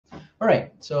All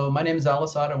right, so my name is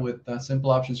Alisada with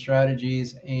Simple Option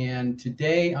Strategies, and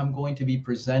today I'm going to be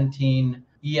presenting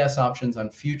ES options on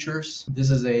futures.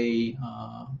 This is a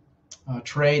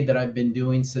trade that I've been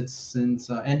doing since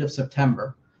end of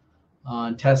September,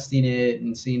 testing it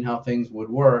and seeing how things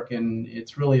would work, and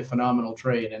it's really a phenomenal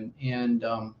trade. And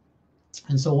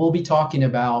so we'll be talking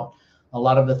about a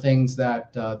lot of the things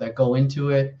that go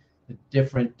into it, the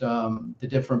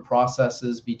different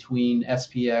processes between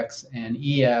SPX and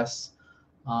ES,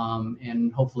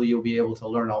 and hopefully you'll be able to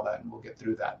learn all that, and we'll get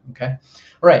through that. Okay.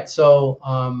 All right. So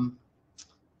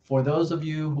for those of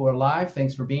you who are live,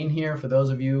 thanks for being here. For those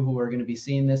of you who are going to be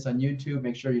seeing this on YouTube,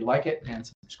 make sure you like it and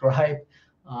subscribe,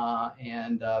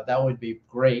 and that would be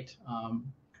great.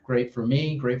 Great for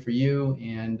me, great for you,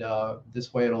 and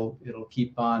this way it'll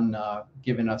keep on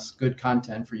giving us good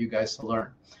content for you guys to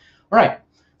learn. All right,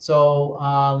 so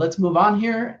let's move on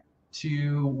here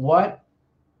to what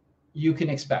you can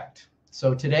expect.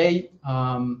 So today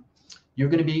I'm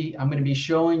going to be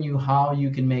showing you how you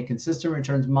can make consistent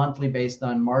returns monthly based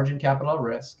on margin capital at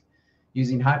risk,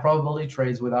 using high probability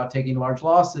trades without taking large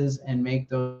losses, and make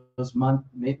those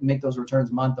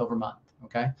returns month over month.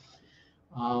 Okay.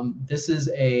 This is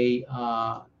a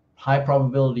high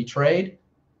probability trade,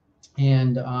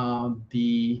 and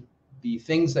the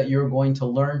things that you're going to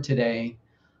learn today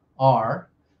are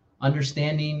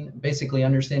basically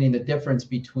understanding the difference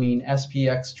between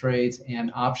SPX trades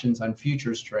and options on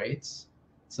futures trades.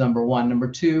 It's number one. Number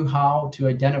two, how to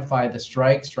identify the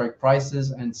strike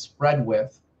prices, and spread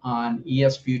width on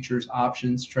ES futures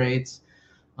options trades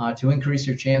to increase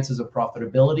your chances of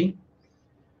profitability.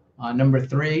 Number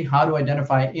three, how to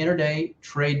identify intraday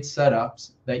trade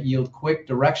setups that yield quick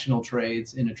directional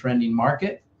trades in a trending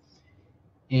market,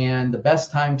 and the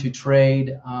best time to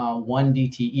trade 1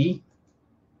 DTE,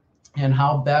 and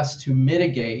how best to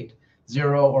mitigate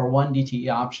 0 or 1 DTE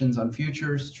options on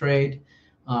futures trade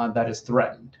that is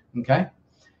threatened. Okay,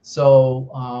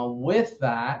 so with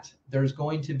that, there's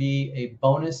going to be a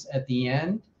bonus at the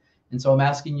end, and so I'm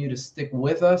asking you to stick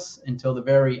with us until the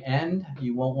very end.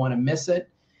 You won't want to miss it.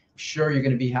 Sure, you're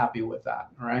going to be happy with that.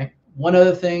 All right. One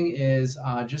other thing is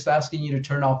just asking you to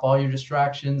turn off all your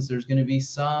distractions. There's going to be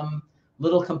some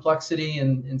little complexity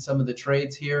in some of the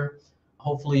trades here.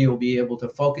 Hopefully you'll be able to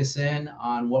focus in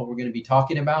on what we're going to be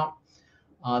talking about.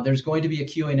 There's going to be a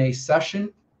Q&A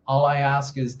session. All I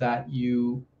ask is that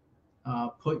you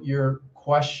put your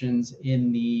questions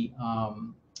in the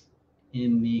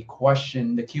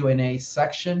Q&A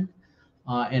section,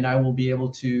 and I will be able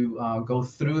to go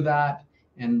through that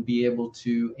and be able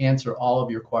to answer all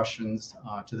of your questions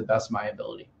to the best of my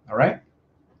ability. All right.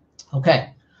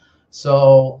 Okay.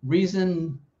 So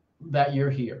reason that you're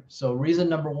here. So reason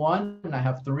number one, and I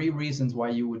have 3 reasons why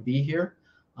you would be here,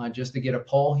 just to get a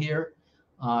poll here.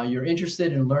 You're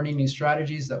interested in learning new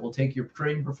strategies that will take your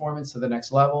trading performance to the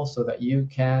next level so that you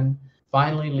can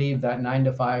finally leave that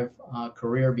 9-to-5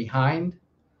 career behind.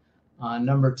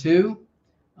 Number 2,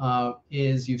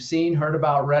 is you've seen, heard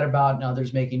about, read about, and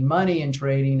others making money in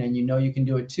trading, and you know you can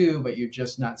do it too, but you're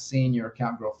just not seeing your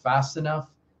account grow fast enough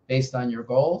based on your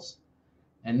goals.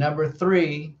 And number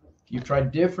 3, you've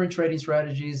tried different trading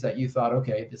strategies that you thought,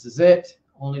 okay, this is it,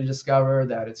 only to discover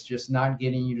that it's just not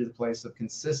getting you to the place of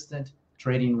consistent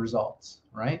trading results,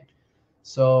 right?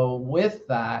 So with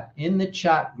that, in the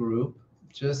chat group,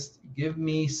 just give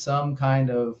me some kind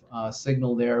of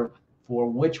signal there for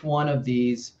which one of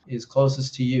these is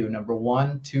closest to you, number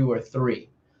 1, 2, or 3.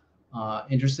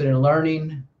 Interested in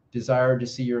learning, desire to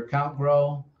see your account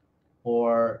grow,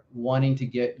 or wanting to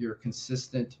get your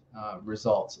consistent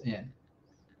results in.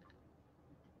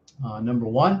 Number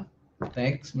 1,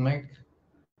 thanks, Mike.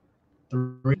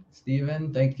 3,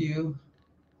 Stephen, thank you.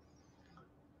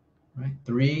 Right,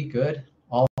 3, good,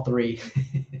 all 3.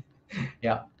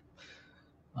 Yeah.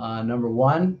 Number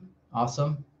 1,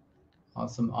 awesome.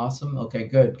 Awesome. Okay,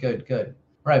 good. All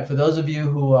right, for those of you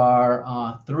who are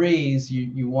 3s,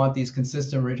 you want these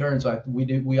consistent returns. So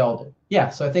we all do. Yeah,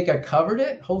 so I think I covered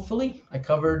it. Hopefully, I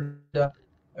covered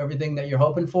everything that you're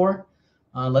hoping for.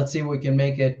 Let's see if we can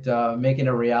make it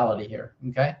a reality here.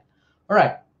 Okay. All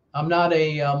right. I'm not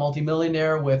a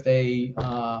multimillionaire with a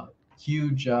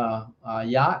huge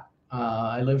yacht.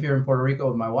 I live here in Puerto Rico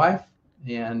with my wife,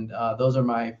 and those are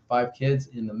my 5 kids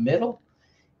in the middle.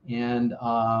 And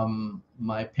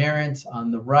my parents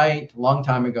on the right, a long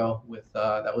time ago, with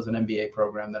that was an MBA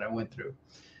program that I went through.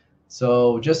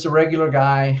 So just a regular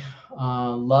guy,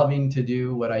 loving to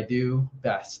do what I do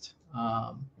best.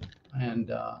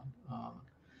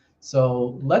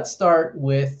 So let's start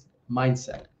with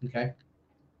mindset. Okay.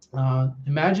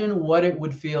 Imagine what it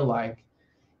would feel like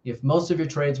if most of your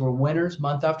trades were winners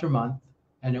month after month,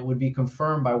 and it would be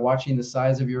confirmed by watching the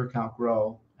size of your account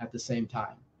grow at the same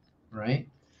time, right?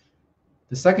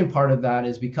 The second part of that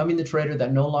is becoming the trader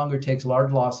that no longer takes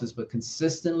large losses, but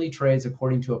consistently trades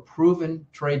according to a proven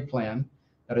trade plan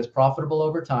that is profitable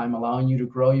over time, allowing you to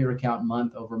grow your account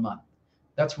month over month.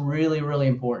 That's really, really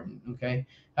important, okay?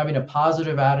 Having a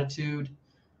positive attitude,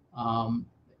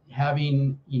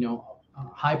 having,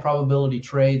 high probability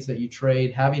trades that you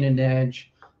trade, having an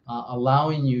edge,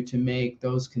 allowing you to make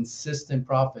those consistent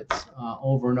profits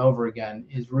over and over again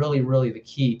is really, really the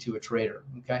key to a trader,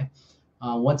 okay?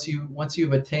 Once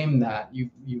you've attained that,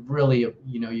 you've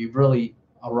really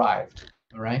arrived.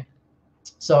 All right.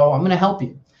 So I'm going to help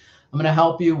you. I'm going to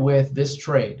help you with this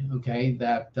trade, okay?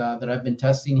 That I've been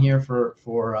testing here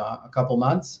for a couple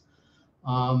months,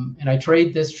 and I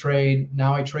trade this trade.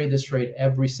 Now I trade this trade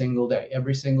every single day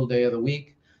of the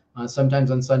week,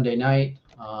 sometimes on Sunday night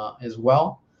as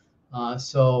well.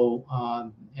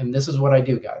 And this is what I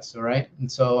do, guys. All right.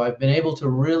 And so I've been able to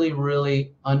really,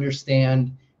 really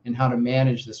understand and how to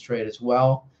manage this trade as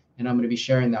well. And I'm going to be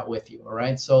sharing that with you. All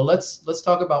right. So let's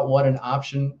talk about what an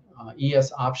option,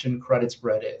 ES option credit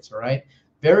spread is. All right.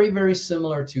 Very, very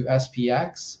similar to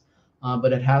SPX,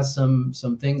 but it has some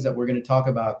things that we're going to talk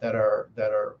about that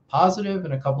are positive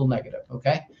and a couple negative.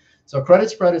 Okay. So credit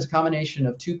spread is a combination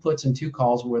of two puts and two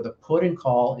calls where the put and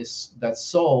call that's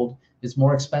sold is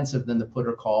more expensive than the put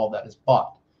or call that is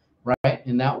bought. Right,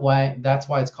 and that's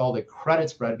why it's called a credit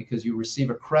spread, because you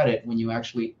receive a credit when you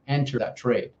actually enter that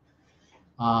trade.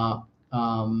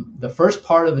 The first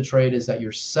part of the trade is that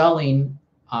you're selling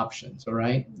options, all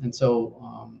right? And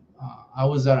so I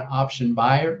was an option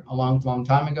buyer a long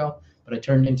time ago, but I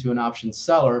turned into an option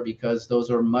seller because those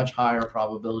are much higher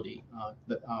probability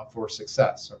for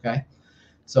success. Okay,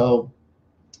 so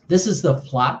this is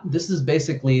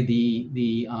basically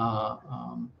the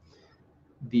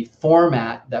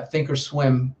format that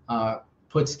Thinkorswim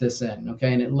puts this in,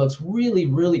 okay? And it looks really,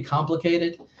 really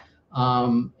complicated.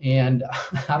 And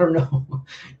I don't know,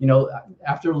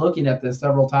 after looking at this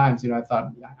several times, I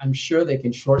thought, I'm sure they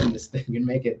can shorten this thing and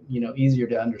make it, easier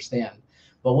to understand.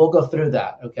 But we'll go through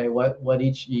that, okay? What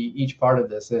each part of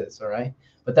this is, all right?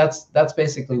 But that's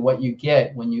basically what you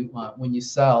get when you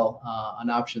sell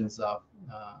an options, a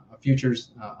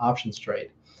futures options trade,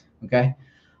 okay?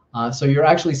 So you're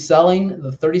actually selling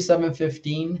the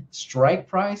 37.15 strike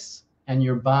price, and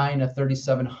you're buying a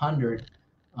 3700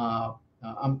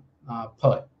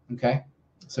 put. Okay,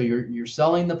 so you're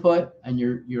selling the put, and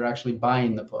you're actually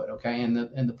buying the put. Okay, and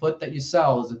the put that you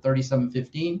sell is a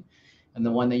 37.15, and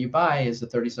the one that you buy is the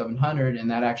 3700, and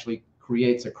that actually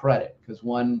creates a credit because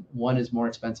one is more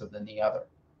expensive than the other.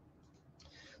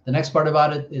 The next part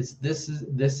about it is this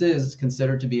is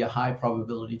considered to be a high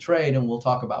probability trade, and we'll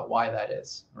talk about why that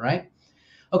is. All right.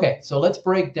 Okay, so let's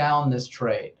break down this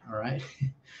trade. All right.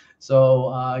 So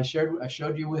I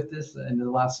showed you with this in the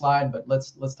last slide, but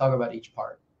let's talk about each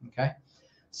part. Okay.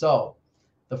 So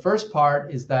the first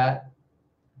part is that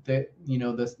the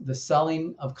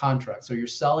selling of contracts. So you're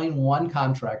selling one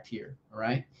contract here. All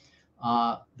right.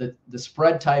 The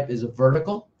spread type is a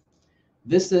vertical.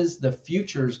 This is the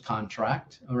futures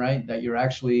contract, all right, that you're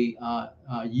actually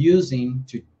using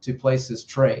to place this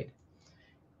trade.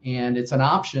 And it's an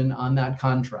option on that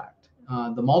contract.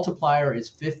 The multiplier is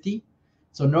 50.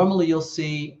 So normally you'll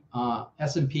see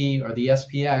S&P or the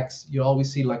SPX, you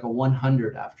always see like a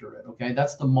 100 after it, okay?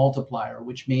 That's the multiplier,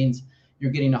 which means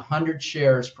you're getting 100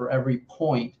 shares for every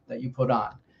point that you put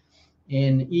on.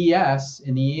 In the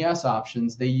ES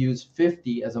options, they use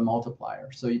 50 as a multiplier.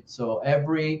 So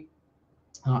every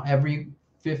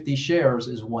 50 shares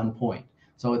is 1 point.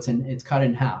 So it's cut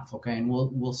in half, okay? And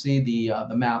we'll see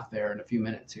the math there in a few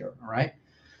minutes here, all right?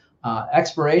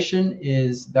 Expiration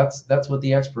is that's what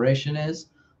the expiration is.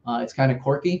 It's kind of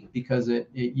quirky because it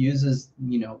uses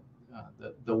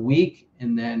the week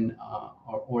and then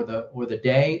or the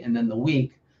day and then the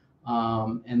week,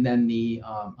 and then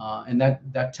and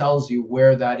that tells you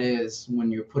where that is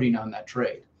when you're putting on that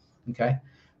trade, okay?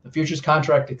 The futures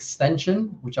contract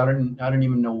extension, which I don't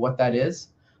even know what that is,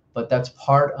 but that's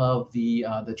part of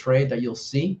the trade that you'll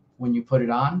see when you put it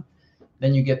on.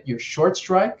 Then you get your short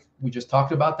strike. We just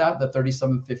talked about that. The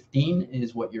 37.15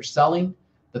 is what you're selling.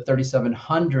 The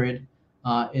 3700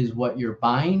 is what you're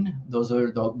buying.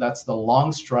 That's the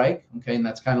long strike, okay, and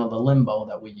that's kind of the limbo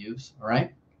that we use. All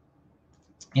right,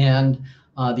 and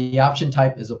the option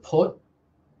type is a put,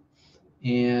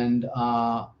 and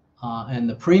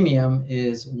the premium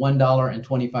is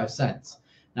 $1.25.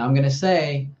 Now I'm going to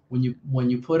say when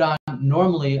you put on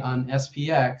normally on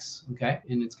SPX, okay,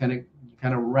 and it's kind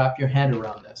of wrap your head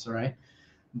around this, all right.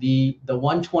 The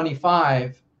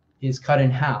 125 is cut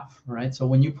in half, right? So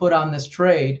when you put on this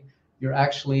trade, you're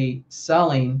actually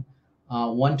selling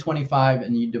 125,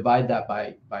 and you divide that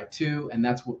by 2, and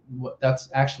that's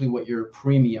actually what your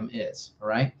premium is, all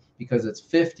right? Because it's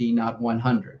 50, not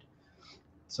 100.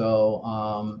 So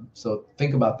so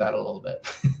think about that a little bit.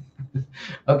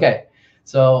 Okay,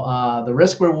 so the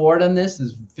risk reward on this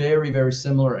is very, very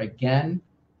similar again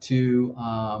to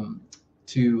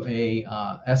a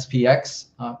SPX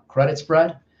credit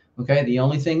spread. Okay, the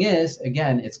only thing is,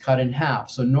 again, it's cut in half.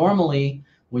 So normally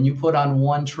when you put on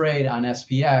one trade on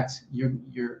SPX,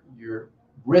 you're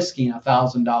risking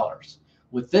 $1,000.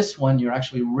 With this one, you're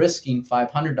actually risking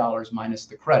 $500 minus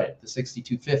the credit, the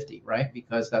 6,250, right?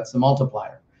 Because that's the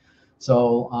multiplier.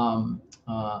 So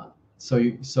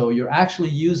so you're actually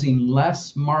using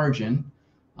less margin,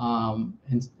 and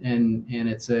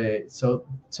it's so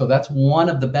that's one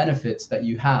of the benefits that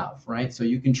you have, right? So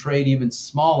you can trade even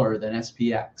smaller than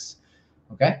SPX.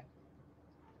 Okay.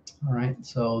 All right.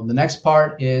 So the next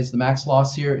part is the max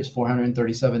loss here is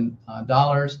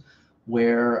 $437,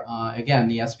 where again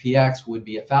the SPX would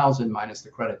be 1,000 minus the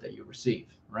credit that you receive,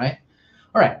 right?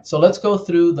 All right. So let's go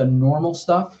through the normal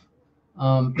stuff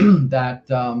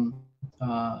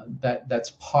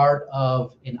that's part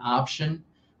of an option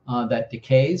that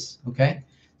decays. Okay,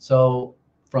 so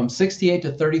from 68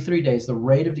 to 33 days, the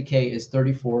rate of decay is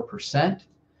 34%.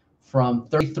 From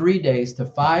 33 days to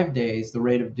 5 days, the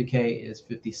rate of decay is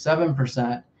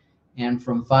 57%. And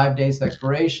from 5 days to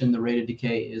expiration, the rate of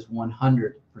decay is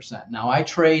 100%. Now I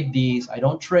trade these. I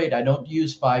don't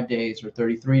use 5 days or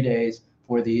 33 days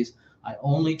for these. I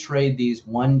only trade these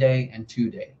 1 day and 2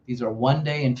 day. These are 1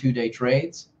 day and 2 day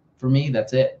trades. For me,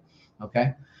 that's it.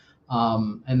 Okay,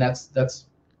 and that's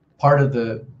part of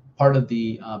the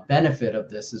benefit of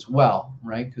this as well,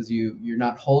 right? Because you're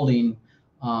not holding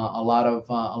a lot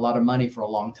of money for a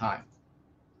long time.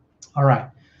 All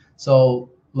right, so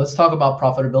let's talk about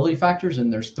profitability factors,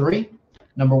 and there's 3.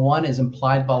 Number 1 is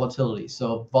implied volatility.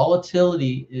 So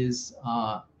volatility is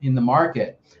in the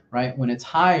market, right? When it's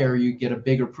higher, you get a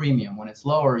bigger premium. When it's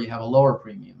lower, you have a lower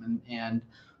premium, and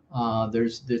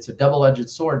it's a double-edged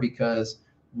sword, because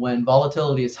when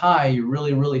volatility is high, you're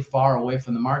really, really far away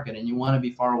from the market, and you want to be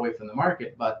far away from the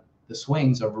market, but the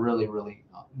swings are really, really,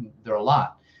 they're a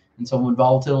lot. And so when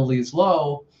volatility is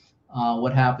low,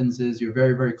 what happens is you're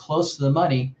very, very close to the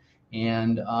money,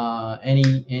 and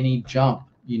any jump,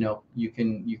 you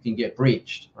can get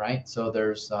breached, right? So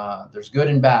there's good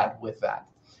and bad with that.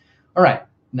 All right.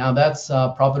 Now that's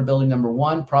profitability number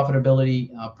 1.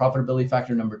 Profitability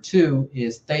factor number 2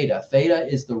 is theta. Theta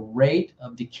is the rate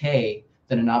of decay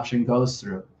that an option goes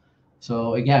through.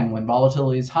 So again, when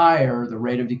volatility is higher, the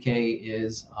rate of decay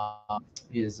is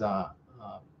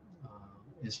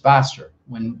faster.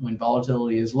 When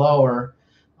volatility is lower,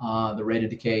 the rate of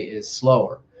decay is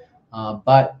slower.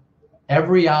 But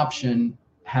every option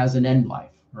has an end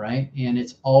life, right? And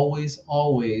it's always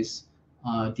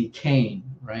decaying,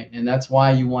 right? And that's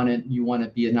why you want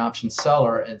to be an option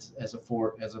seller as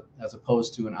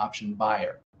opposed to an option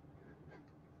buyer.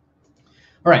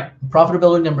 All right,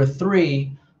 profitability number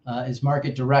 3 is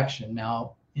market direction.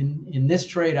 Now in this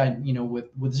trade,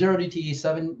 with 0 DTE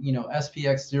 7,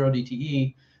 SPX 0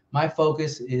 DTE, my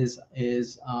focus is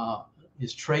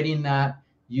trading that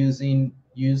using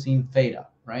theta,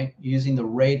 right? Using the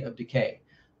rate of decay,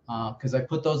 because I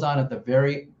put those on at the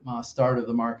very start of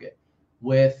the market.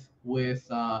 With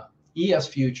ES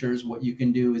futures, what you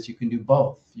can do is you can do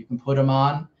both. You can put them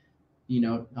on,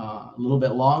 a little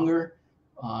bit longer,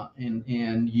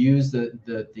 and use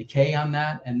the decay on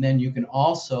that, and then you can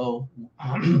also,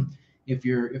 if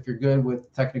you're good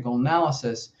with technical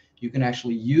analysis, you can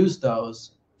actually use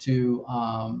those to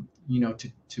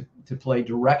to play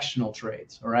directional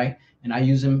trades. All right, and I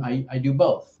use them. I do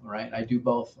both. All right, I do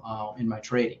both in my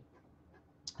trading,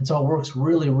 and so it works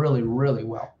really, really, really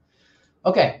well.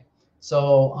 Okay,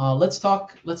 so let's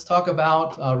talk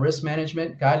about risk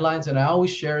management guidelines, and I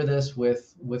always share this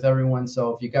with everyone.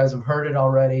 So if you guys have heard it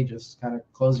already, just kind of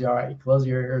close your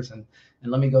ears and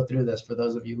let me go through this for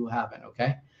those of you who haven't.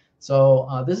 Okay,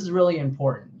 so this is really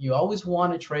important. You always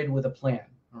want to trade with a plan.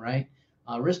 All right,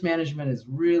 risk management is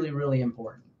really, really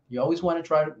important. You always want to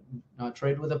try to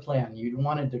trade with a plan. You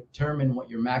want to determine what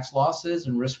your max loss is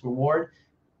and risk reward,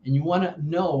 and you want to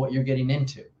know what you're getting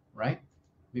into, right,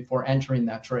 before entering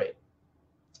that trade.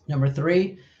 Number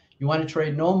 3, you want to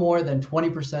trade no more than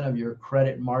 20% of your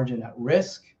credit margin at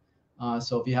risk.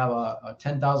 So if you have a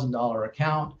 $10,000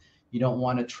 account, you don't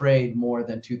want to trade more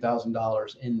than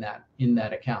 $2,000 in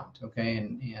that account. Okay,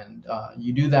 and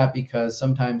you do that because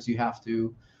sometimes you have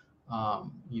to,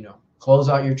 close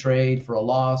out your trade for a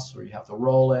loss, or you have to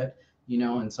roll it.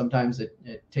 and sometimes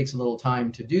it takes a little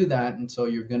time to do that, and so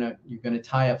you're gonna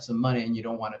tie up some money, and you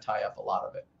don't want to tie up a lot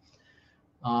of it.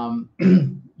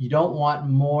 You don't want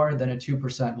more than a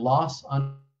 2% loss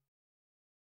on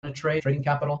a trading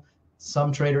capital.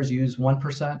 Some traders use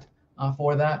 1%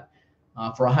 for that.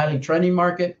 For a highly trending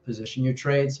market, position your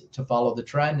trades to follow the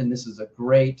trend, and this is a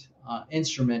great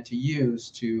instrument to use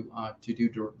to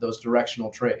do those directional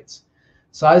trades.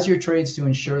 Size your trades to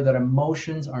ensure that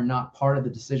emotions are not part of the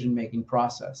decision-making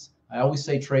process. I always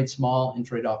say trade small and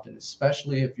trade often,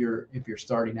 especially if you're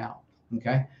starting out.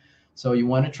 Okay, so you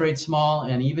want to trade small,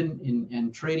 and even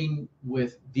in trading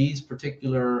with these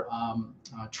particular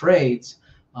trades,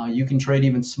 you can trade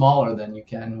even smaller than you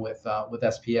can with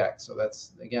SPX. So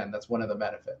that's one of the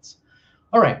benefits.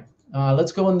 All right,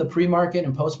 let's go in the pre-market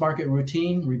and post-market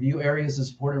routine. Review areas of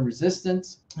support and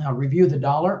resistance. Review the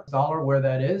dollar where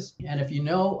that is. And if you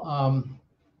know,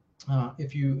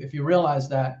 if you realize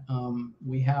that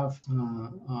we have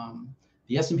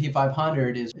the S&P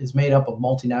 500 is made up of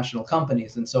multinational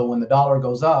companies, and so when the dollar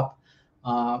goes up,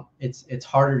 it's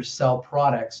harder to sell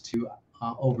products to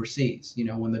overseas.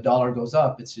 When the dollar goes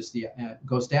up, it's just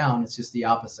goes down, it's just the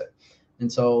opposite. And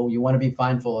so you want to be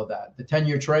mindful of that. The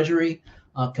 10-year Treasury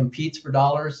competes for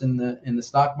dollars in the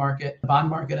stock market. The bond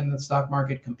market and the stock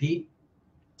market compete.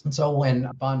 And so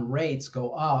when bond rates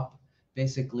go up,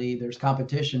 basically there's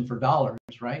competition for dollars,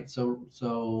 right? So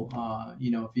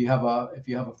if you have a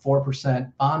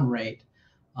 4% bond rate,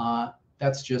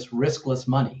 that's just riskless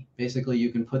money. Basically,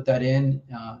 you can put that in,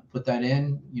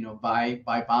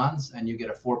 buy bonds, and you get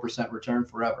a 4% return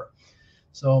forever.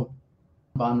 So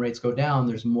bond rates go down,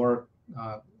 there's more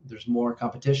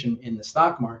competition in the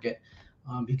stock market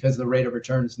because the rate of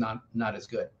return is not as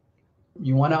good.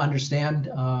 You want to understand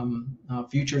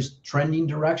futures trending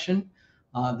direction.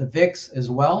 The VIX as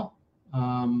well.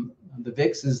 The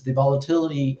VIX is the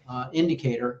volatility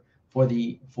indicator for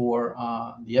the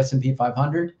S&P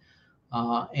 500,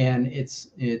 and it's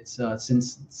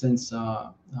since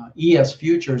ES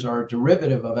futures are a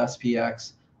derivative of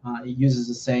SPX, it uses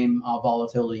the same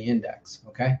volatility index.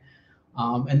 Okay,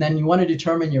 and then you want to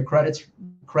determine your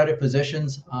credit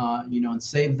positions, and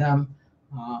save them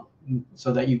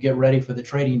so that you get ready for the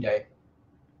trading day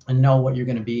and know what you're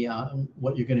going to be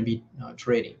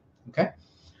trading. Okay.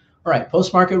 All right.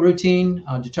 Post-market routine.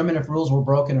 Determine if rules were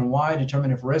broken and why.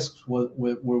 Determine if risks were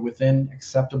within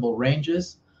acceptable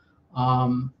ranges.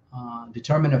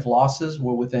 Determine if losses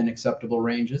were within acceptable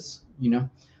ranges.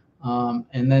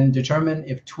 And then determine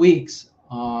if tweaks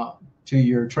to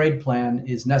your trade plan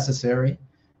is necessary.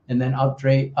 And then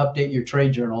update your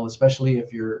trade journal, especially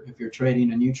if you're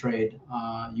trading a new trade.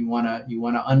 You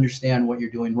wanna understand what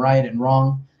you're doing right and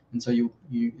wrong, and so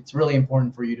it's really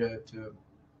important for you to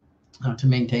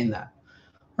maintain that.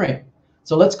 All right,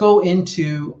 so let's go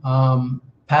into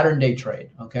pattern day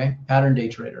trade. Okay, pattern day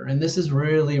trader, and this is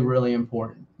really, really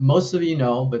important. Most of you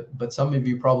know, but some of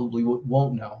you probably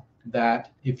won't know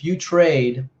that if you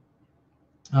trade,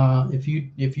 if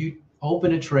you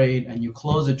open a trade and you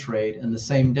close a trade in the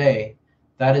same day,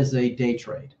 that is a day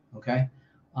trade. Okay,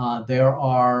 there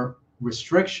are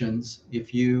restrictions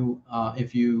if you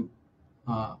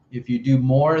do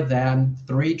more than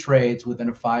 3 trades within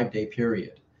a 5-day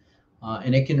period,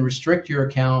 and it can restrict your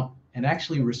account and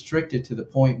actually restrict it to the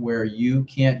point where you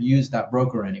can't use that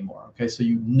broker anymore. Okay, so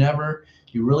you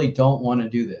really don't want to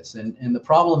do this, and the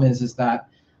problem is that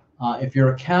if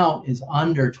your account is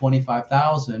under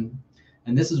 25,000.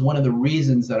 And this is one of the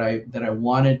reasons that I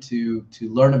wanted to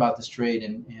learn about this trade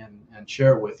and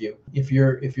share it with you. If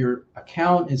your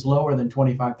account is lower than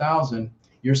 25,000,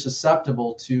 you're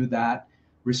susceptible to that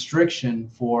restriction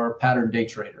for pattern day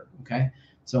trader. Okay,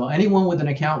 so anyone with an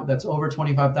account that's over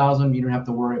 25,000, you don't have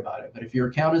to worry about it. But if your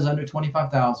account is under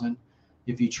 25,000,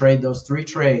 if you trade those 3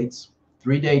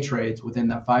 day trades within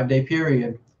that 5-day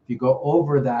period, if you go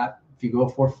over that, if you go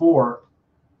for 4,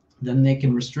 then they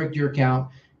can restrict your account,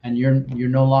 and you're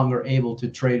no longer able to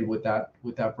trade with that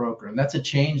broker. And that's a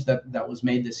change that was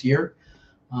made this year,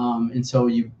 and so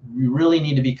you really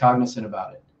need to be cognizant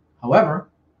about it. However,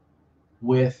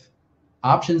 with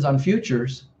options on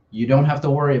futures, you don't have to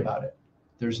worry about it.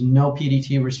 There's no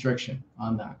PDT restriction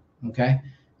on that. Okay,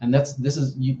 and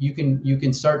you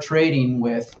can start trading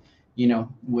with a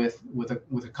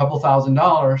couple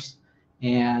 $1,000,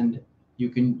 and you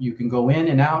can go in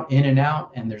and out,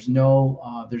 and there's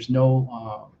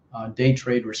no day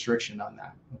trade restriction on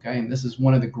that. Okay, and this is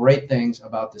one of the great things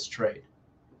about this trade.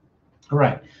 All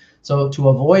right, so to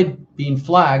avoid being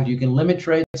flagged, you can limit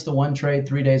trades to 1 trade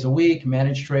 3 days a week,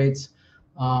 manage trades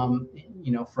from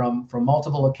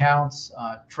multiple accounts,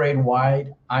 trade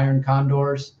wide, iron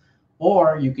condors,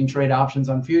 or you can trade options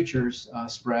on futures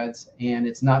spreads, and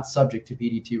it's not subject to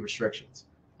PDT restrictions.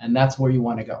 And that's where you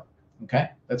want to go. Okay,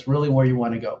 that's really where you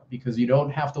want to go, because you don't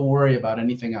have to worry about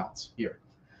anything else here.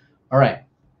 All right.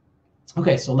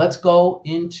 Okay, so let's go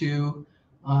into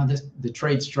the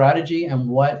trade strategy and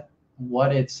what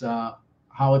it's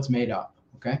how it's made up.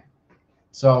 Okay,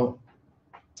 so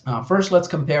first let's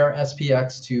compare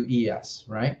SPX to ES,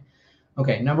 right?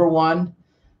 Okay, number one,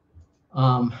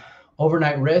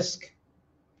 overnight risk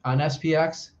on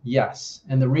SPX, yes,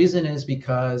 and the reason is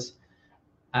because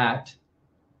at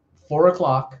 4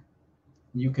 o'clock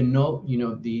you can know,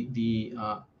 the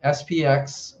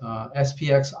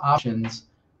SPX options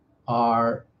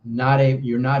are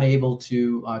you're not able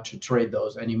to trade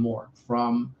those anymore.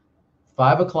 From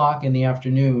 5 o'clock in the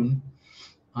afternoon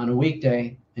on a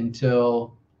weekday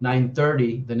until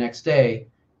 9:30 the next day,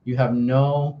 you have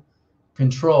no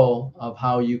control of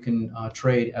how you can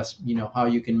trade, how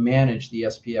you can manage the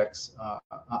SPX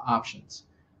options.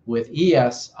 With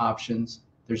ES options,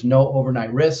 there's no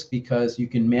overnight risk because you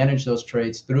can manage those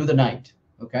trades through the night.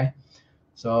 Okay,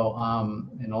 so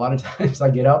and a lot of times I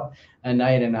get up at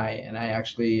night and I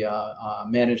actually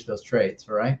manage those trades.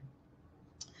 All right.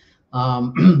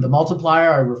 The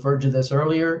multiplier, I referred to this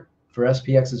earlier, for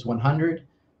SPX is 100.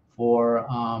 For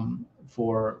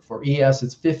ES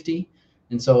it's 50.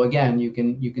 And so again, you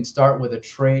can start with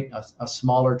a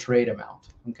smaller trade amount.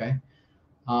 Okay.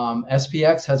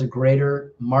 SPX has a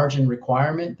greater margin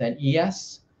requirement than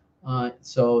ES.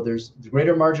 So there's the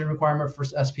greater margin requirement for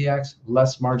SPX,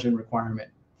 less margin requirement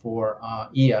for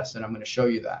ES, and I'm going to show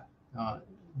you that,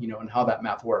 and how that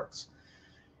math works.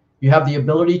 You have the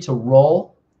ability to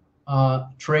roll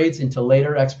trades into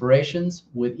later expirations.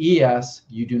 With ES,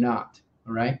 you do not.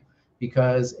 All right,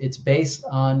 because it's based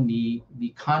on the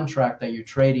contract that you're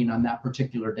trading on that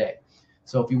particular day.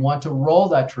 So if you want to roll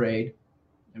that trade,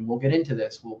 and we'll get into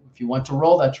this, if you want to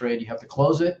roll that trade, you have to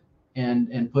close it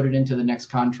and put it into the next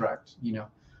contract.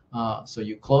 So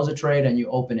you close a trade and you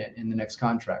open it in the next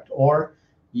contract, or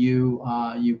you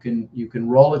can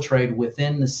roll a trade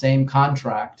within the same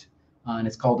contract, and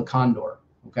it's called a condor.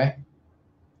 Okay,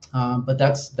 but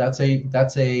that's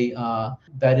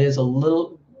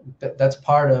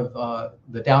part of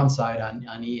the downside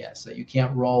on ES, that you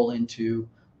can't roll into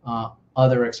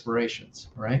other expirations,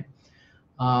 right?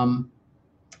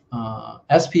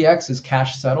 SPX is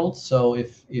cash settled, so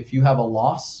if you have a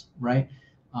loss, right,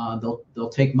 they'll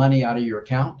take money out of your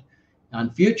account. On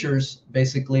futures,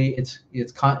 basically,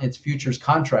 it's futures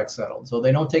contract settled, so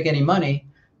they don't take any money,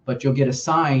 but you'll get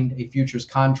assigned a futures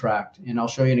contract, and I'll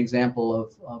show you an example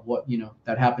of what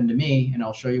that happened to me, and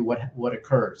I'll show you what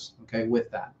occurs, okay, with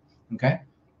that. Okay,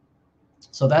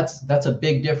 so that's a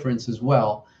big difference as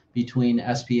well between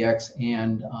SPX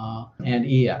and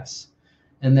ES.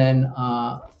 And then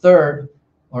third,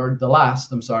 or the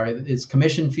last, I'm sorry, is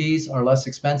commission fees are less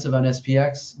expensive on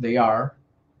SPX. They are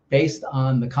based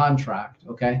on the contract,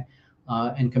 okay,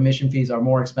 and commission fees are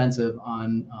more expensive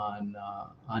on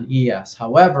ES.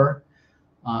 However,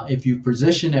 if you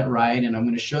position it right, and I'm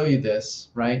going to show you this,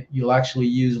 right, you'll actually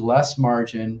use less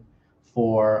margin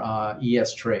for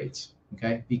ES trades,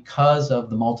 okay, because of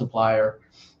the multiplier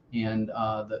and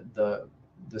the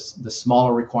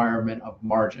smaller requirement of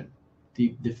margin.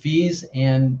 The fees,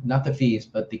 and not the fees,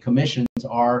 but the commissions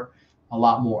are a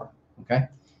lot more. Okay.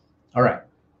 All right.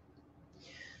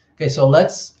 Okay. So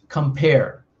let's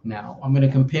compare now. I'm going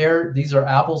to compare. These are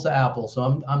apples to apples.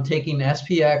 So I'm taking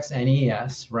SPX and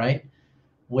ES, right,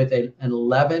 with an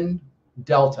 11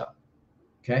 delta.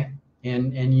 Okay.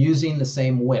 And using the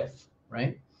same width,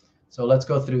 right? So let's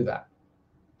go through that.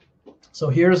 So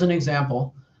here's an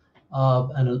example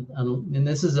of and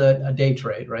this is a day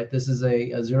trade, right? This is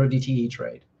a 0 DTE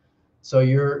trade. So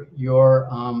you're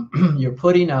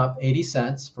putting up 80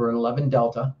 cents for an 11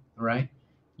 delta, all right?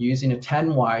 Using a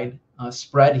 10 wide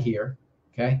spread here,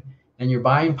 okay? And your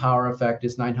buying power effect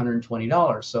is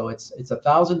 $920. So it's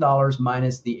 $1,000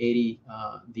 minus the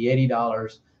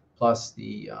 $80 plus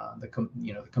the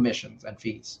commissions and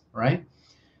fees, right?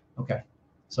 Okay.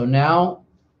 So now,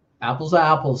 apples to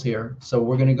apples here. So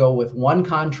we're going to go with one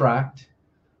contract,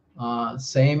 the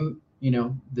same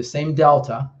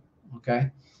delta.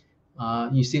 Okay.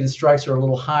 You see the strikes are a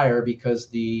little higher because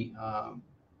the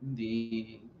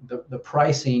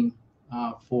pricing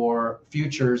for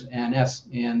futures and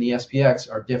the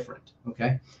SPX are different.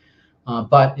 Okay.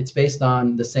 But it's based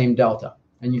on the same delta,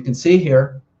 and you can see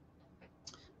here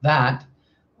that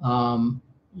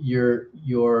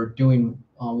you're doing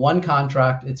one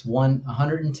contract, it's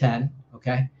 110,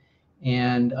 okay,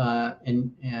 and let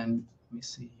me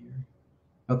see here.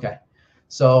 Okay,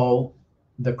 so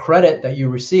the credit that you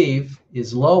receive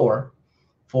is lower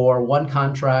for one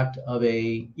contract of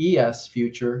a ES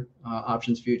future,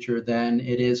 options future, than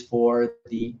it is for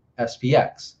the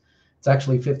SPX. It's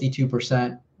actually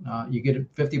 52%. You get a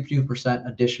 52%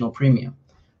 additional premium.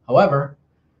 However,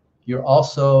 you're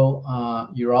also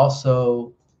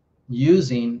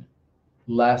using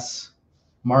less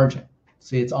margin.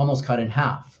 See, it's almost cut in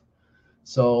half.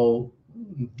 So,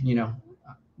 you know,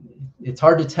 it's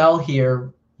hard to tell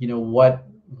here, what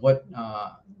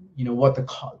the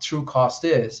true cost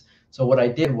is. So what I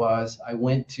did was I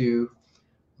went to,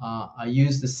 I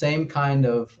used the same kind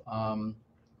of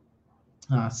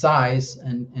size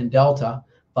and delta,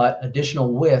 but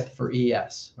additional width for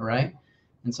ES, all right?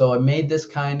 And so I made this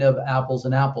kind of apples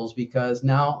and apples, because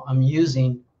now I'm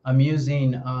using, let me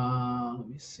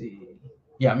see.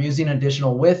 Yeah, I'm using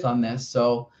additional width on this.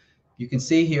 So you can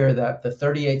see here that the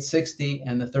 3860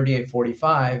 and the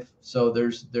 3845, so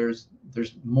there's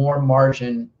more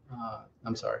margin.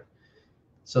 I'm sorry.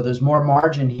 So there's more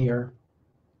margin here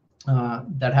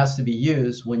that has to be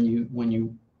used when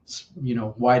you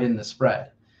widen the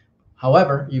spread.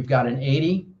 However, you've got an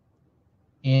 80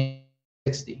 and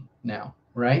 60 now,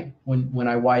 right? When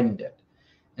I widened it.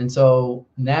 And so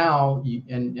now,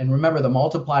 and remember, the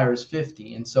multiplier is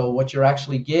 50. And so what you're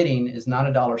actually getting is not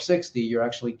 $1.60, you're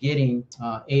actually getting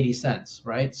 80 cents,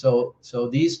 right? So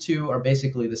these two are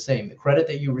basically the same. The credit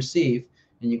that you receive,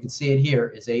 and you can see it here,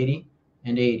 is 80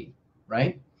 and 80,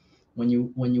 right? When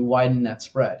you widen that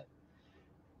spread.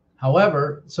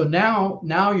 However, so now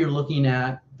you're looking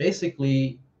at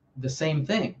basically the same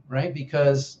thing, right?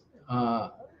 Because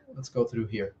let's go through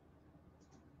here.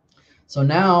 So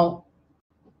now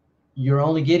you're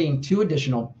only getting 2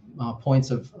 additional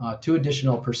points of 2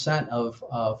 additional percent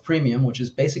of premium, which is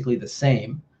basically the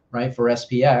same, right, for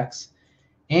SPX,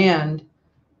 and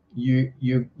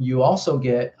you also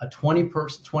get a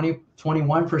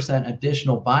 21%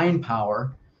 additional buying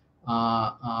power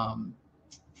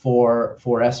for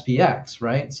SPX,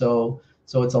 right? So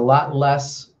it's a lot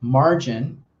less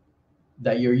margin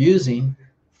that you're using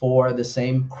for the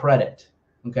same credit,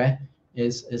 okay?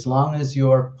 As long as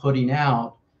you're putting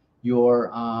out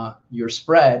your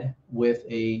spread with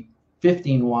a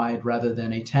 15 wide rather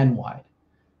than a 10 wide.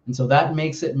 And so that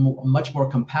makes it much more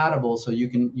compatible, so you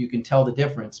can tell the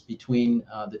difference between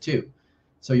the two.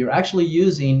 So you're actually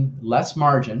using less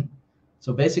margin.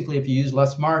 So basically, if you use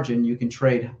less margin, you can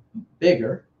trade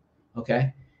bigger,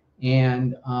 okay?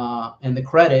 And the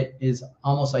credit is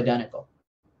almost identical,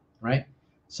 right?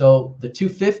 So the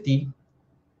 250,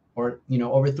 or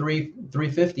over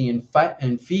 350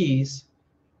 in fees,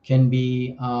 can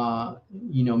be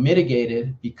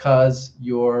mitigated because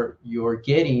you're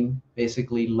getting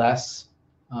basically less.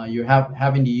 You're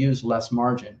having to use less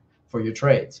margin for your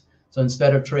trades. So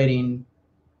instead of trading,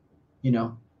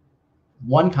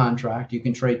 one contract, you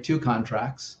can trade 2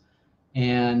 contracts,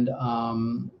 and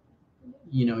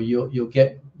you'll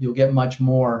get much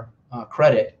more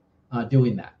credit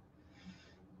doing that.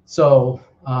 So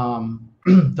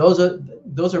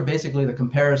those are basically the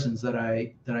comparisons that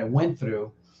I went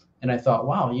through. And I thought,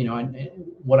 wow, and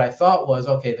what I thought was,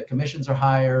 okay, the commissions are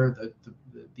higher,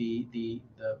 the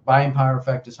buying power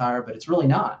effect is higher, but it's really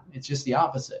not. It's just the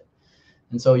opposite.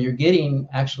 And so you're getting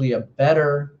actually a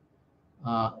better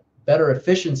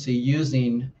efficiency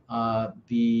using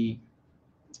the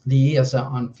ES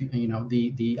on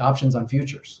the options on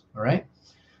futures. All right.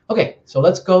 Okay, so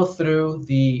let's go through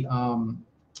the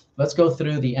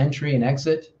entry and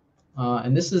exit,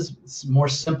 and this is more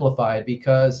simplified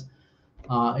because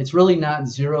it's really not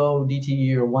 0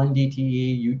 DTE or 1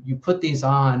 DTE. You put these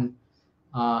on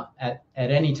at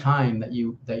any time that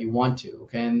you want to.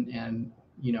 Okay, and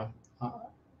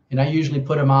I usually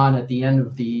put them on at the end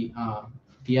of the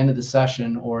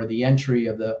session, or the entry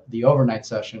of the overnight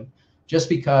session, just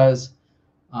because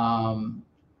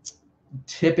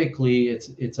typically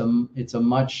it's a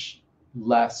much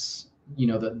less,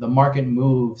 the market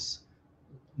moves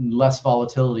less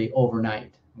volatility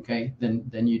overnight, okay,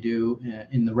 than you do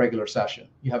in the regular session.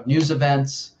 You have news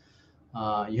events,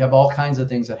 you have all kinds of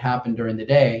things that happen during the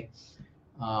day,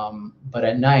 but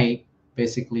at night,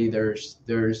 basically, there's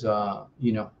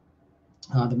the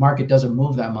market doesn't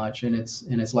move that much, and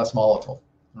it's less volatile.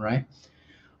 All right.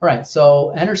 All right.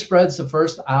 So enter spreads the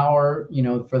first hour,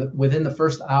 within the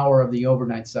first hour of the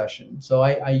overnight session. So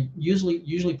I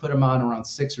usually put them on around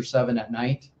 6 or 7 at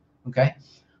night. Okay.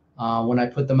 When I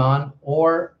put them on,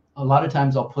 or a lot of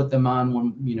times I'll put them on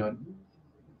when,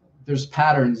 there's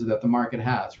patterns that the market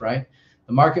has, right?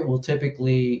 The market will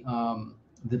typically,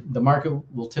 the market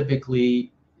will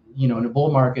typically, in a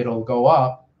bull market, it'll go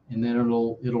up, and then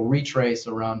it'll retrace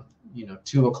around,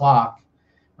 2 o'clock,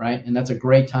 right? And that's a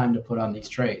great time to put on these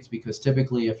trades, because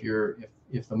typically if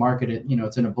the market is,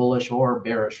 it's in a bullish or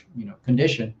bearish,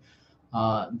 condition,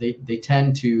 they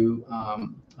tend to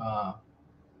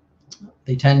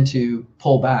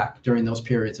pull back during those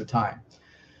periods of time.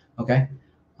 Okay.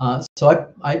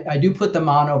 So I do put them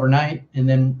on overnight, and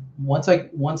then once I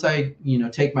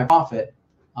take my profit,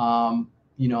 I'll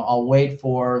wait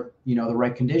for the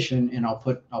right condition, and I'll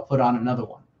put on another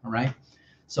one. All right.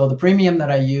 So the premium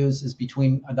that I use is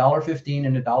between $1.15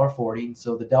 and $1.40.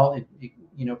 So the delta,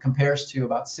 compares to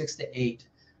about 6 to 8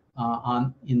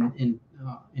 in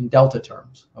delta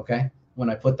terms. Okay, when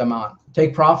I put them on,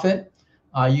 take profit.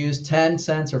 I use 10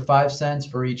 cents or 5 cents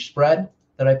for each spread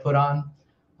that I put on,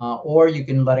 or you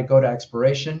can let it go to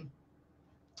expiration.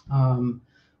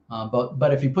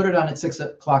 But if you put it on at 6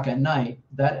 o'clock at night,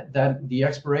 that the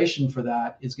expiration for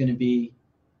that is going to be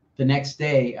the next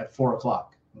day at 4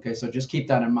 o'clock. Okay, so just keep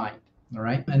that in mind. All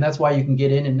right, and that's why you can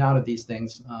get in and out of these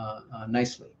things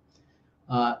nicely.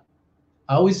 I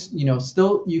always,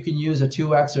 still you can use a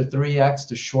 2x or 3x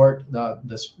to short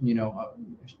the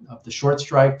short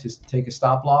strike to take a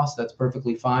stop loss. That's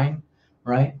perfectly fine,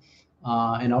 right?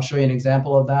 And I'll show you an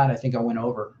example of that. I think I went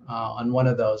over on one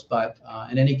of those, but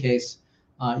in any case,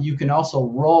 you can also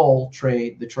roll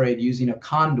the trade using a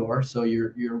condor. So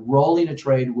you're rolling a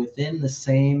trade within the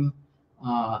same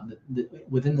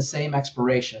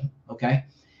expiration, okay?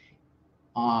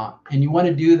 And you want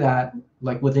to do that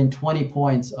like within 20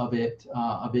 points of it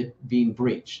being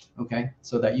breached, okay?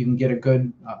 So that you can get a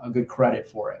good credit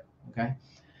for it, okay?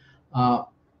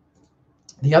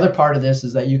 The other part of this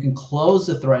is that you can close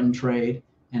the threatened trade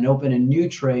and open a new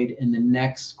trade in the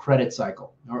next credit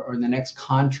cycle or in the next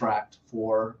contract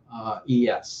for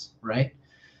ES, right?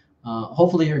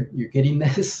 Hopefully you're getting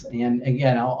this, and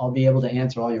again, I'll be able to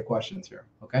answer all your questions here,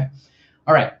 okay?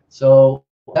 All right, so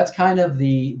that's kind of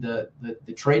the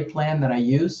trade plan that I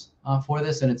use for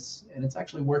this, and it's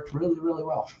actually worked really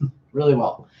well, really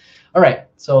well. All right,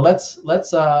 so let's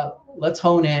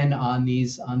hone in on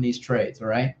these trades. All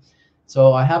right,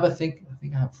 so I think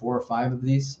I have 4 or 5 of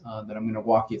these that I'm going to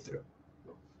walk you through.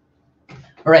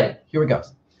 All right, here we go.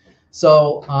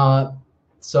 So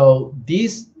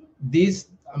these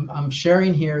I'm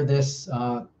sharing here this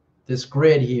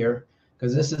grid here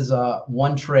because this is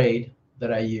one trade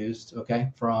that I used,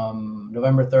 okay, from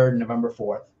November 3rd and November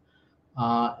 4th.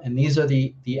 And these are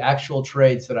the actual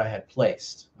trades that I had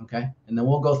placed, okay? And then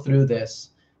we'll go through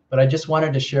this, but I just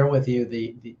wanted to share with you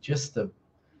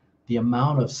the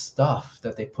amount of stuff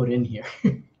that they put in here.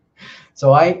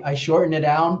 So I shorten it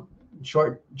down,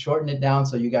 shorten it down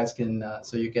so you guys can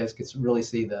really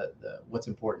see the what's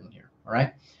important here. All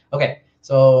right. Okay.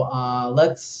 So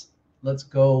let's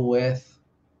go with.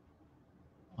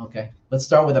 Okay, let's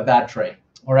start with a bad trade,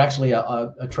 or actually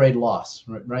a trade loss,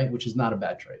 right? Which is not a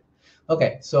bad trade.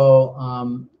 Okay,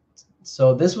 so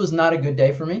so this was not a good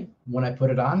day for me when I put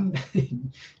it on.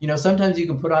 Sometimes you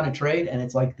can put on a trade and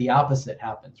it's like the opposite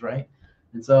happens, right?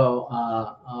 And so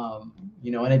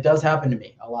and it does happen to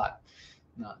me a lot.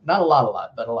 Not a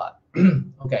lot, but a lot.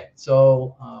 Okay,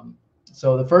 so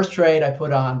so the first trade I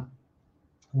put on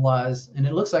was, and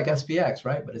it looks like SPX,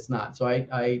 right? But it's not. So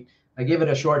I gave it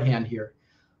a shorthand here.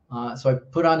 So I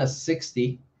put on a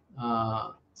 60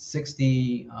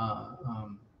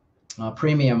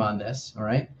 premium on this, all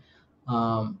right?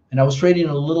 And I was trading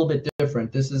a little bit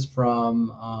different. This is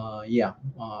from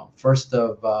 1st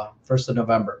of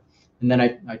November, and then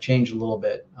I changed a little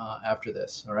bit after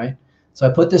this, all right? So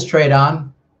I put this trade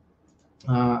on.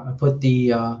 I put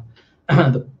the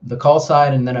call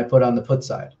side, and then I put on the put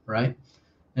side, right?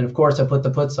 And of course, I put the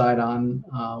put side on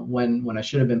when I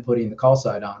should have been putting the call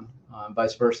side on.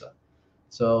 Vice versa.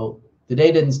 So the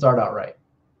day didn't start out right.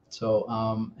 So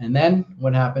and then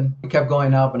what happened? It kept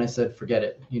going up, and I said, forget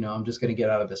it. I'm just going to get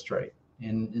out of this trade.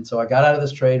 And so I got out of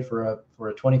this trade for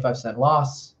a 25-cent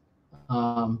loss.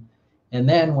 And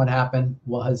then what happened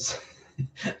was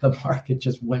the market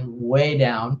just went way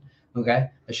down. Okay,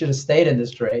 I should have stayed in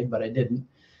this trade, but I didn't.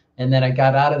 And then I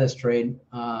got out of this trade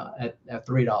at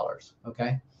 $3.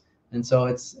 Okay. And so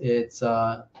it's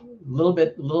a little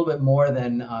bit more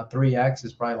than 3x.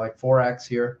 It's probably like 4x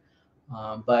here,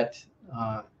 but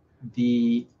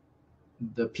the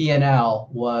P&L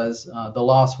was the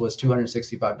loss was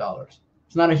 $265.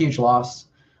 It's not a huge loss,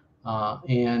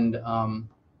 and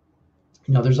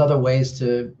there's other ways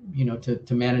to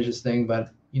manage this thing,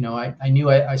 but I knew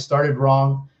I started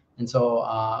wrong, and so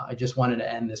I just wanted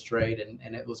to end this trade,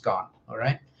 and it was gone.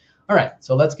 All right,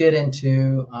 so let's get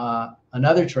into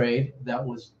another trade that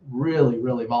was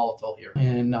really volatile here,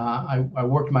 and I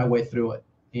worked my way through it,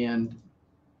 and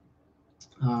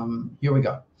here we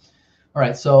go. All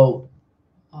right, so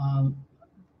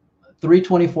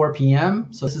 3:24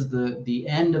 p.m. So this is the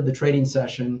end of the trading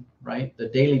session, right? The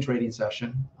daily trading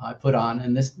session I put on,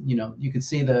 and this, you can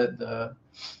see the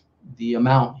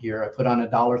amount here. I put on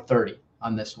 $1.30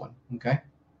 on this one. Okay.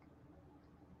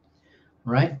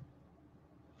 Right.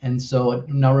 And so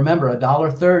now remember,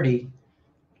 $1.30,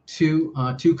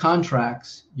 two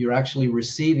contracts, you're actually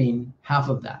receiving half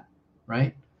of that,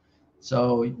 right?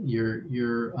 So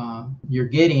you're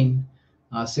getting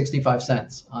 65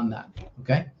 cents on that.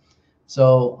 Okay.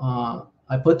 So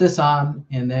I put this on,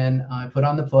 and then I put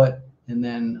on the put, and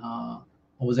then I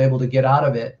was able to get out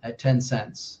of it at 10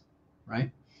 cents,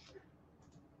 right?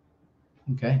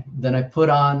 Okay. Then I put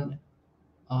on,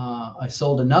 I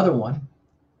sold another one,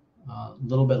 a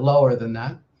little bit lower than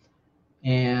that,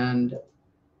 and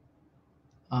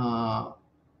I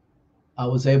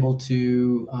was able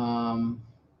to, let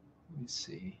me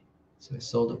see. So I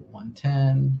sold at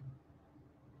 110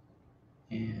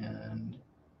 and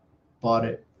bought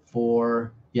it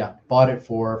for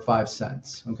 5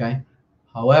 cents. Okay.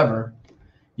 However,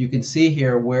 you can see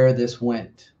here where this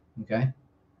went. Okay.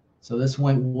 So this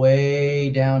went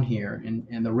way down here,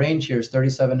 and the range here is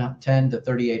 3710 to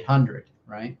 3800,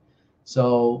 right?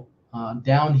 So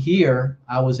down here,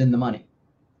 I was in the money.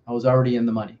 I was already in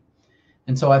the money.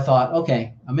 And so I thought,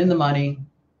 okay, I'm in the money.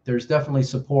 There's definitely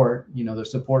support.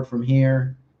 There's support from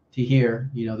here to here.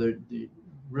 There's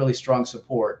really strong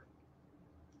support.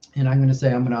 And I'm going to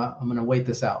say I'm going to wait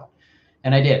this out.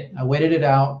 And I did. I waited it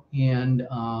out, and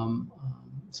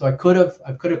so I could have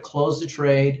closed the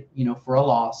trade, for a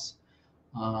loss,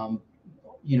 or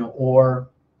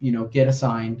get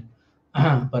assigned.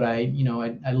 But I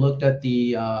looked at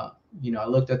the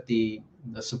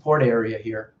the support area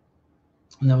here,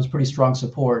 and that was pretty strong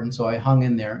support, and so I hung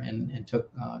in there and took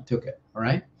it. All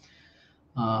right.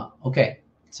 Okay.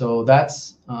 So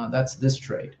that's this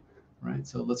trade, right?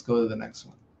 So let's go to the next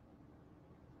one.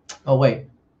 Oh wait,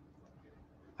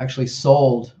 actually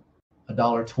sold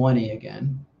 $1.20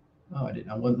 again. Oh, I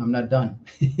didn't. I'm not done.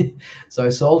 So I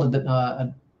sold it.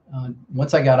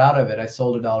 Once I got out of it, I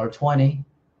sold $1.20.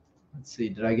 Let's see,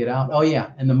 did I get out? Oh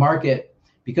yeah, and the market,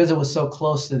 because it was so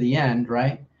close to the end,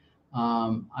 right?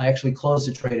 I actually closed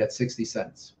the trade at 60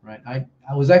 cents, right? I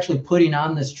was actually putting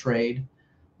on this trade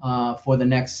for the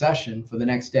next session, for the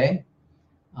next day,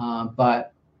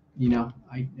 but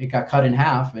it got cut in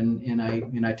half, and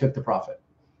I took the profit.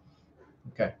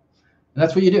 Okay, and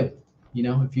that's what you do.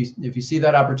 If you see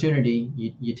that opportunity,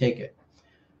 you take it.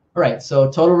 All right, so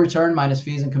total return minus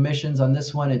fees and commissions on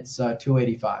this one, it's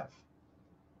 285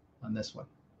 on this one.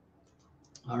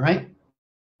 All right.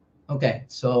 Okay,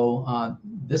 so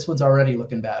this one's already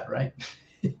looking bad, right?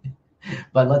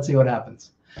 But let's see what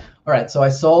happens. All right, so I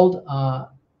sold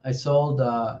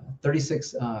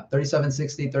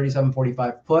 3760,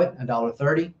 3745 put,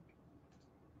 $1.30.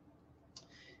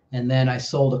 And then I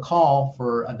sold a call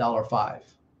for $1.05,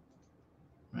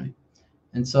 right?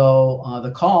 And so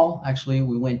the call, actually,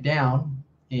 we went down,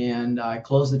 and I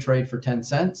closed the trade for 10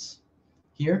 cents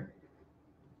here.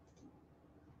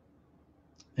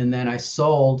 And then I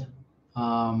sold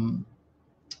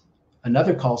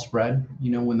another call spread,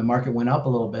 when the market went up a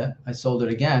little bit, I sold it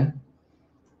again.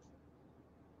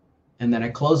 And then I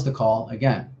closed the call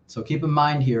again. So keep in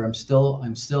mind here, I'm still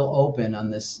open on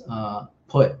this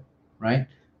put, right?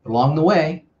 But along the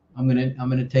way, I'm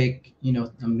gonna take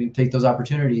those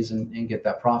opportunities and get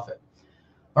that profit.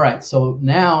 All right, so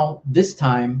now this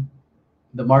time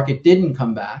the market didn't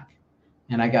come back,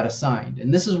 and I got assigned.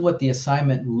 And this is what the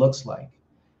assignment looks like.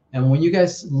 And when you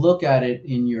guys look at it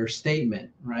in your statement,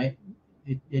 right,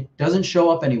 it doesn't show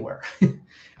up anywhere.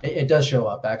 It does show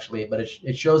up actually, but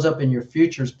it shows up in your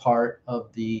futures part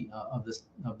of the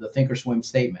Thinkorswim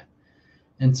statement.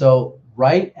 And so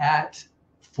right at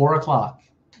 4 o'clock,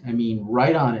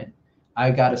 right on it,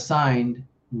 I got assigned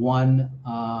one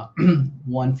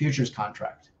futures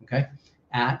contract, okay,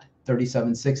 at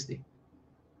 3760.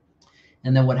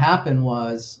 And then what happened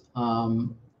was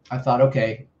I thought,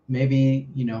 okay, maybe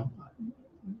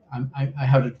I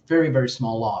had a very, very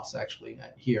small loss actually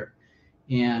here.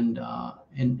 And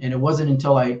it wasn't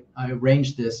until I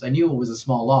arranged this, I knew it was a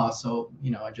small loss, so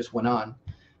I just went on,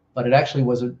 but it actually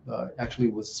was a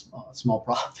small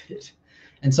profit.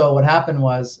 And so what happened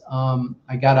was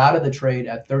I got out of the trade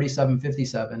at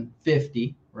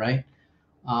 37.57.50, right,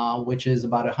 which is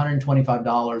about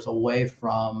 $125 away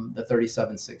from the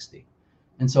 37.60.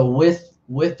 And so with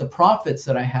the profits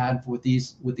that I had with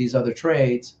these other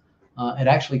trades, it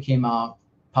actually came out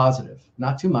positive,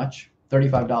 not too much.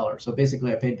 $35. So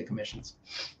basically I paid the commissions.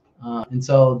 And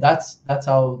so that's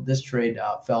how this trade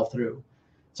fell through.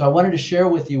 So I wanted to share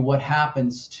with you what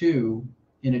happens to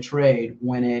in a trade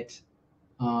when it's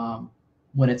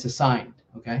assigned.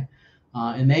 Okay,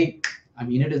 and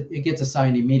it gets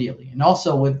assigned immediately. And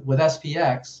also with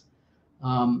SPX,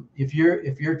 if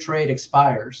your trade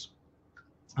expires,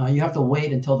 you have to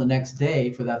wait until the next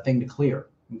day for that thing to clear.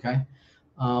 Okay,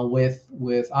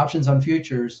 with options on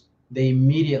futures, they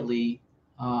immediately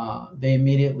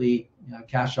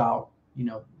cash out,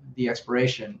 the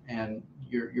expiration, and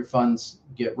your funds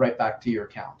get right back to your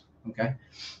account. Okay,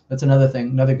 that's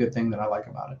another good thing that I like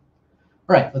about it.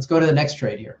 All right, let's go to the next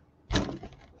trade here.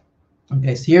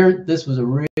 Okay, so here, this was a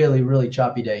really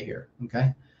choppy day here.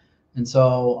 Okay, and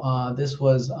so this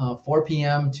was 4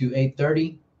 p.m. to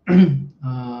 8:30,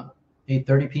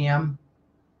 8:30 p.m.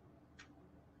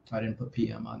 I didn't put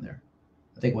p.m. on there.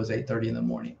 I think it was 8:30 in the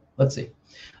morning. Let's see.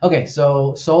 Okay,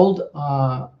 so sold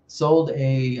a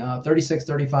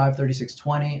 36.35,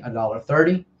 36.20,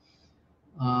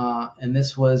 $1.30, and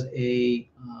this was a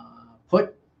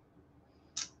put,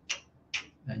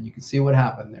 and you can see what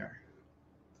happened there.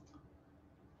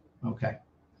 Okay,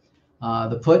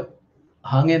 the put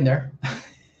hung in there,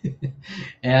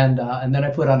 and then I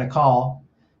put on a call.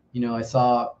 I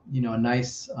saw a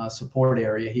nice support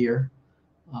area here,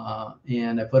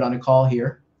 and I put on a call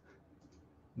here.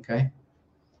 Okay,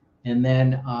 and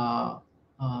then I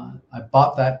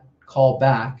bought that call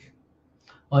back.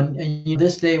 And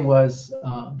this day was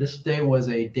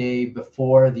a day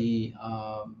before the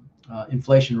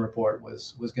inflation report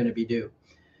was going to be due.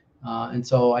 And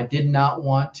so I did not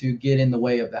want to get in the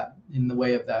way of that, get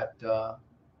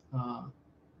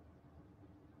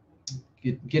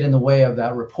in the way of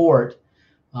that report.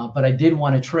 But I did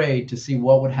want to trade to see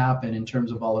what would happen in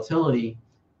terms of volatility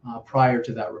prior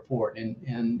to that report.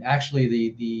 And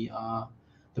actually the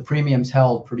premiums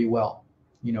held pretty well,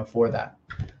 for that.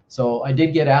 So I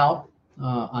did get out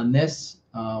on this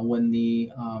when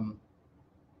the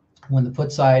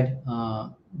put side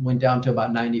went down to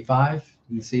about 95.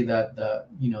 You can see that the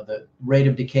rate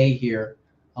of decay here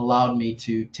allowed me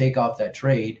to take off that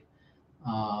trade,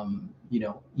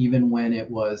 even when it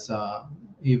was a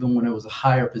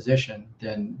higher position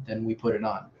than we put it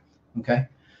on. Okay,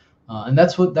 and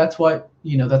that's what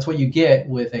you get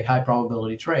with a high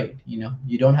probability trade.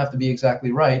 You don't have to be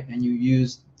exactly right, and you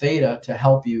use theta to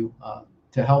help you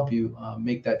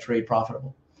make that trade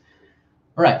profitable.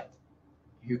 All right,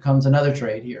 here comes another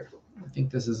trade here. I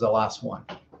think this is the last one.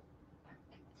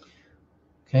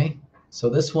 Okay, so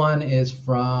this one is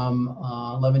from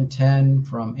 11:10,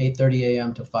 from 8:30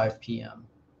 a.m. to 5 p.m.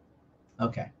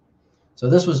 Okay, so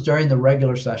this was during the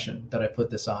regular session that I put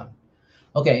this on.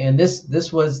 Okay, and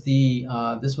this was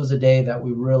a day that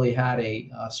we really had a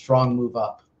strong move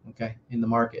up. Okay, in the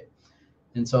market,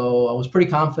 and so I was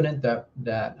pretty confident that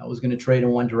I was going to trade in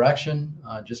one direction,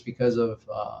 just because of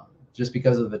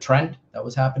the trend that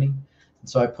was happening. And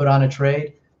so I put on a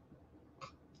trade.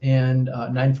 And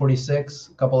 9:46,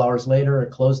 a couple hours later, I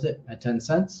closed it at 10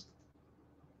 cents.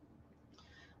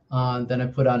 Then I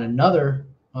put on another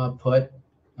put.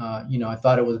 I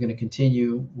thought it was going to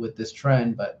continue with this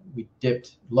trend, but we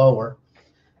dipped lower.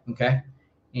 Okay,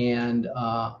 and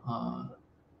and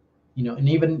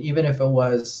even if it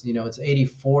was, it's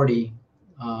 80.40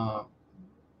 on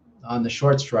the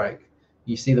short strike,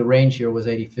 you see the range here was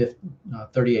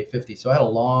 38.50. So I had a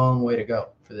long way to go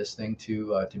for this thing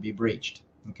to be breached.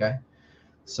 Okay,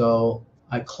 so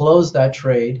I closed that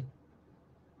trade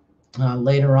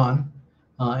later on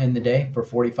in the day for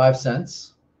 45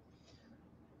 cents.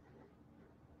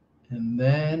 And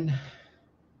then,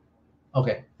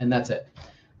 okay, and that's it.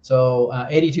 So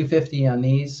 82.50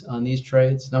 on these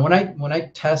trades. Now, when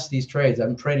I test these trades,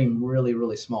 I'm trading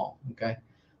really small. Okay,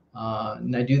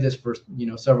 and I do this for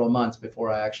several months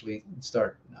before I actually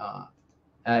start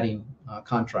adding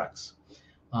contracts.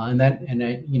 I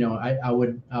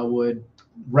would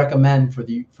recommend for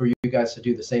you guys to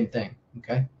do the same thing.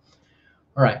 Okay,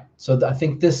 all right. So I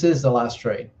think this is the last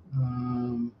trade.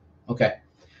 Okay,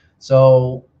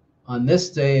 so on this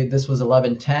day, this was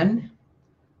 11:10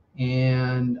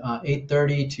 and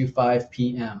 8:30 to 5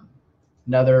 p.m.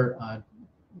 Another,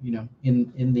 in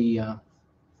the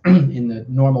in the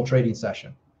normal trading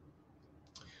session.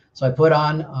 So I put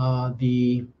on a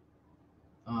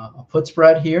put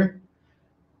spread here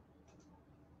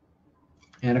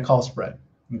and a call spread.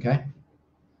 Okay,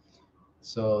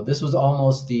 so this was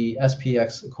almost the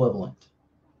SPX equivalent,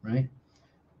 right?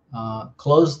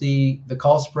 Close the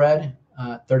call spread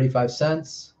 35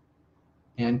 cents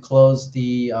and close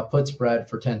the put spread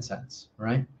for 10 cents,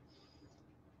 right?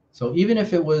 So even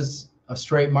if it was a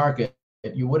straight market,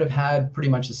 you would have had pretty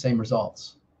much the same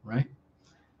results, right?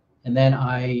 And then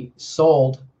I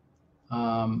sold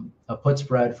a put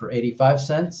spread for 85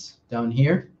 cents down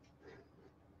here.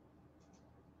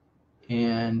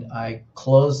 And I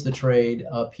closed the trade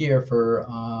up here for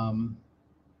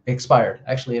expired.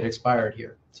 Actually, it expired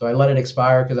here. So I let it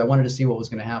expire because I wanted to see what was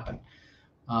going to happen.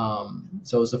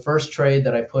 So it was the first trade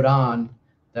that I put on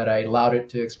that I allowed it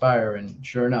to expire, and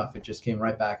sure enough, it just came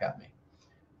right back at me.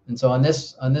 And so on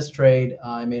this trade,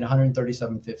 I made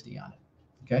 137.50 on it.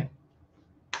 Okay.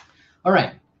 All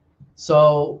right.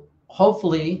 So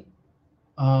hopefully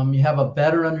you have a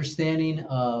better understanding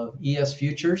of ES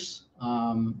futures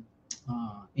and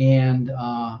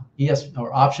ES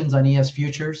or options on ES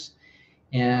futures.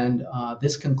 And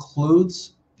this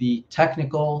concludes the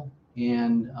technical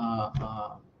and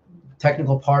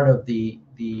technical part of the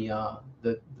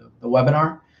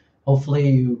webinar.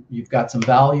 Hopefully you've got some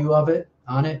value of it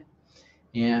on it,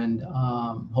 and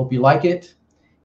hope you like it.